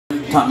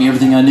taught me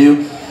everything I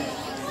knew.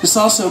 This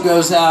also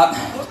goes out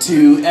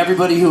to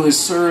everybody who has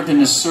served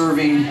and is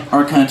serving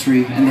our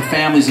country and the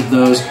families of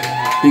those,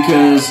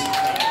 because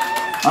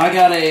I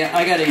got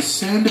a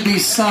soon-to-be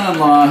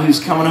son-in-law who's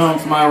coming home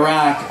from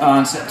Iraq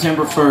on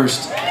September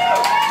 1st,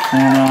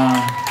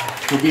 and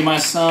he'll be my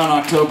son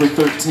October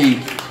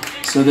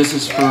 13th. So this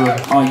is for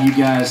all you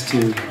guys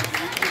too.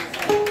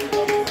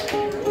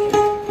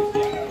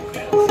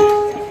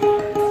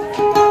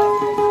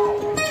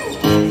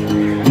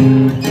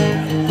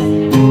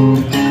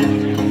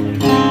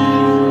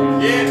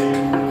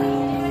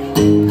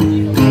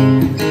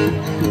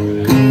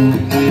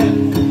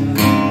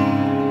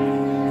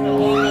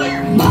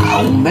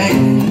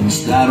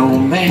 That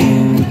old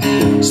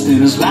man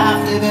spent his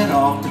life living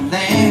off the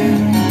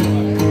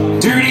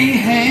land, dirty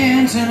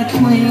hands and a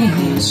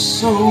clean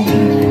soul.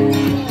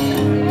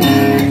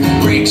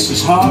 Breaks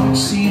his heart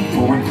seeing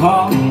foreign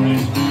cars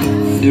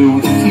filled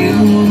with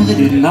fuel that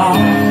didn't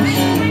ours,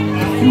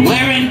 and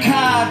wearing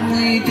cotton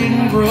we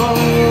didn't grow.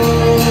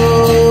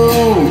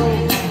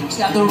 He's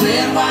got the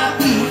red, white,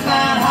 blue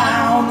flying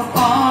high on the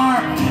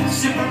farm,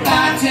 zipper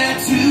by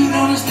tattooed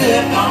on his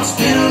left arm,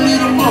 spend a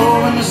little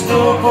more in the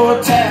store for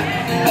a tap.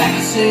 Back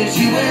it says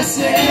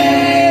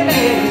USA,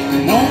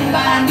 won't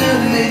buy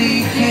nothing that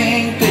he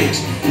can't fix.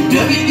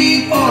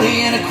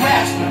 WD-40 and a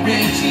Craftsman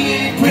wrench, he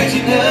ain't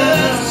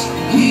prejudiced,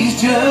 he's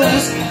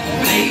just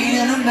made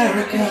in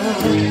America.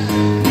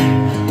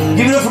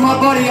 Give it up for my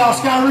buddy,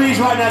 Scott Reeves,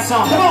 writing that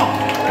song. Come on!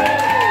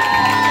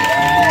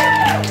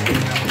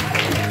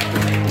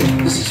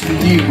 This is for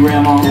you,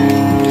 Grandma.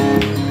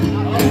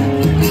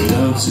 He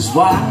loves his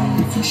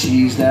wife and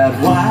she's that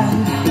wife,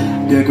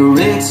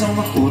 decorates on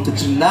the 4th of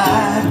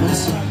July.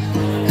 Listen,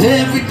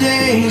 every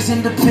day is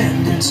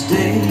Independence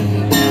Day.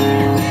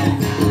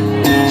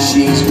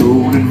 She's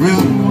golden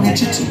rule at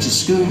your teacher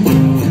school.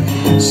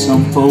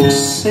 Some folks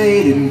say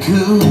it isn't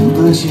cool,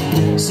 but she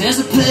says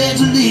the Pledge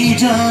of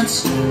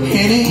Allegiance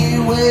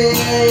anyway.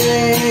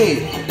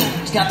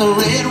 She's got the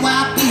red,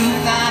 white, blue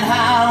flying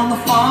high on the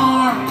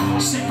farm,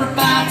 zipper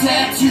by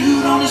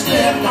tattooed on his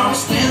left arm,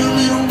 spend a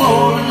little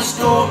more in the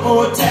store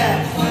for a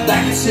tap.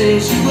 Like it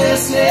says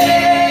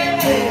USA,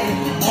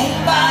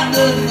 won't buy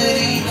nothing that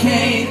he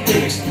can't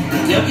fix.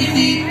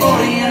 WD-40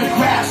 and a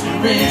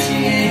Craftsman wrench,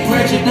 he ain't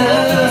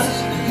prejudiced,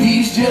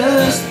 he's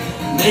just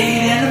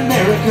made in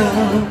America.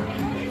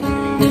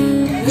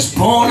 He was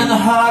born in the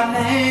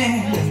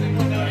heartland,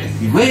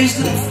 he raised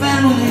a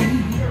family,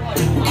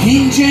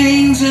 King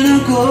James and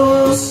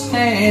Uncle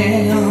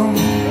Sam.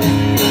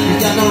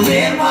 He's got the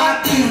red,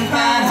 white, blue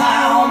flying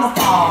high on the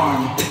farm,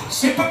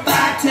 zipper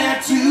by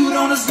tattooed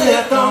on his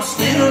left arm,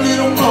 spend a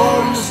little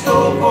more in the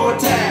store for a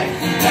tag.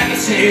 Like it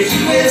says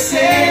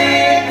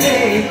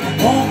USA,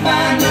 won't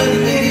buy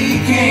nothing that he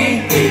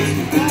can't fix.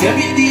 The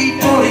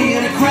WD-40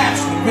 and a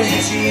Craftsman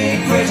wrench, he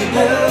ain't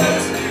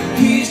prejudiced,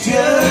 he's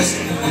just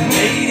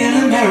made in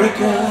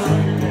America.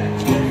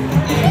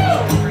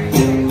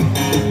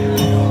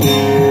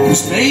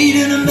 He's made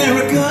in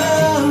America.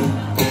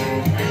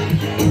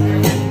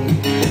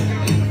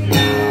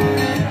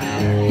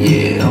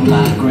 Yeah,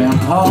 my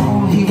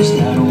grandpa, he was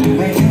that old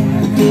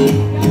man.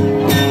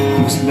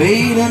 He was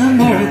made in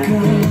America.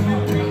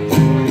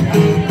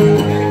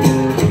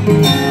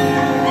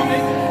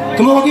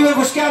 Come on, give it up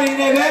for Scotty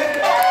today, baby.